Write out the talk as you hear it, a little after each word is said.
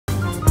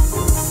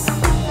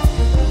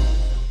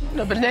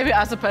No, but maybe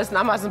as a person,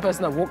 I'm as a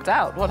person that walked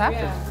out. What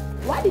happened?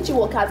 Yeah. Why did you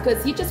walk out?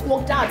 Because you just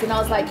walked out and I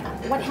was like,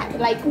 what happened?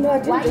 Like, No, I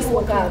didn't why just you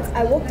walk out.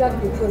 I walked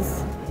out because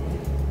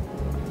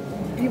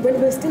when we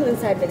were still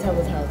inside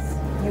Lethabo's house,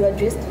 you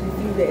addressed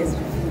Refugee as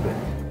Refugee.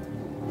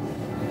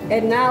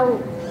 And now,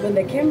 when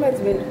the cameras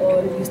went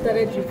on, you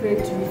started referring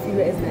to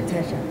Refugee as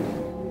Natasha.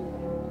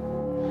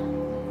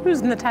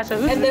 Who's Natasha?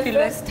 Who's And the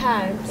first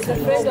time, it's a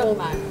friend of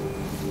mine.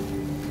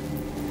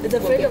 It's a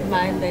friend of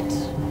mine that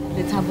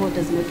Lethabo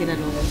does not get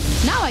along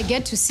with. Now I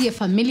get to see a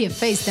familiar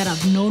face that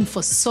I've known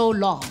for so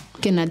long.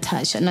 Okay,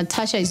 Natasha.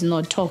 Natasha is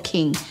not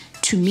talking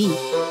to me.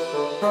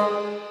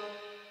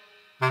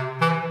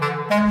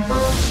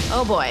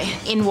 Oh boy,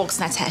 in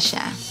walks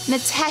Natasha.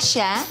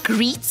 Natasha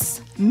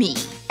greets me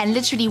and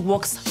literally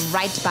walks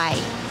right by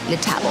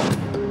Lethabo.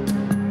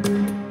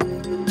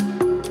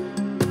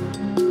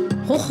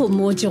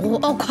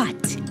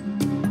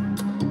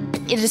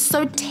 It is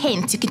so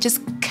tense, you can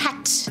just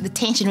cut the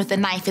tension with a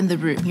knife in the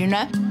room, you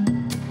know?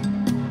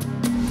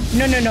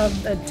 No.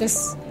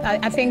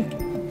 I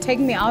think, take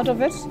me out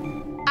of it.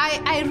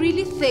 I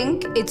really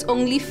think it's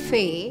only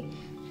fair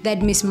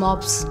that Miss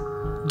Mops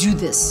do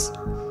this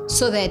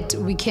so that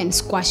we can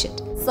squash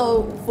it.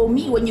 So for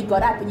me, when you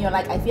got up and you're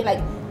like, I feel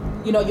like,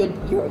 you know, you're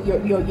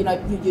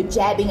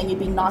jabbing and you're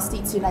being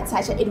nasty to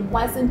Natasha. It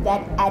wasn't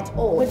that at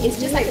all. But it's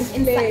just like an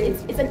inside.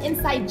 It's an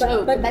inside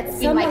joke that's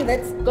been like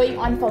going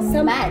on for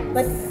months.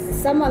 But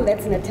someone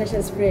that's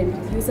Natasha's friend,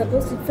 you're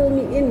supposed to fill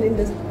me in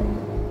this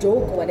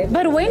joke or whatever.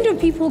 But when do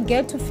people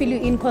get to fill you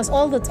in? Because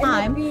all the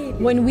time,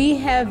 when we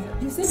have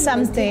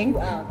something,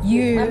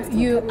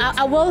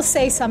 I will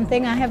say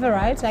something. I have a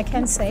right. I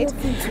can say it.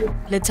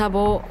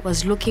 Lethabo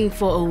was looking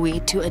for a way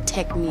to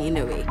attack me in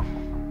a way.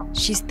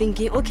 She's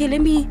thinking, okay,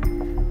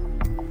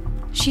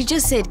 she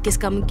just said,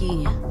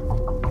 Kiskamukinya.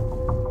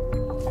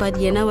 But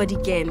you know what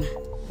again?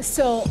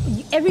 So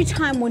every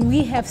time when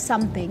we have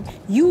something,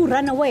 you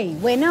run away.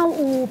 When now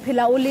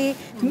Pilauli,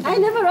 I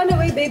never run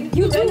away, babe.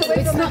 You do.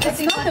 It's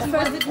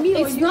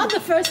not the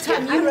first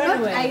time you run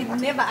away. I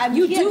never.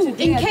 You do.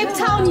 In Cape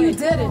Town, you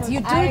did it.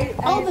 You do it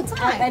all the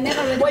time. I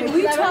never ran away. When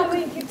we travel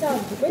in Cape Town,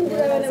 when did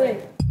I run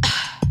away?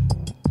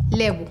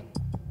 Lebo,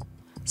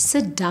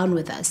 sit down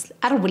with us.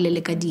 And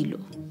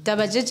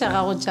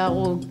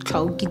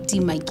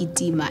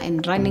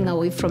running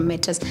away from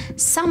matters.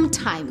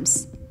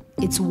 Sometimes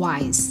it's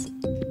wise,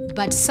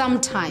 but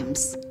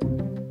sometimes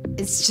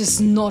it's just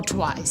not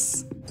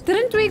wise.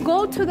 Didn't we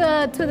go to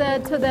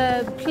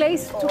the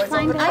place to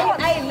find out?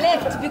 I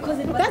left because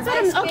it was. That's what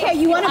I'm. Okay,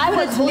 you want to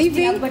put it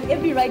leaving? But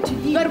every right to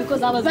leave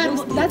because I was.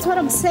 But that's what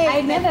I'm saying.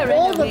 I never ran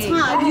all away. The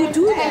time. You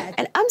do that.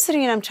 And I'm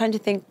sitting and I'm trying to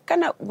think,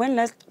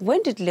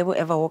 when did Lebo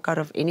ever walk out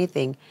of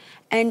anything?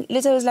 And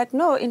Lethabo was like,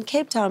 no, in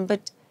Cape Town,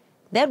 but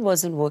that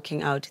wasn't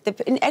walking out.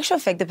 In actual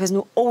fact, the person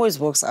who always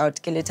walks out,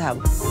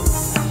 Lethabo.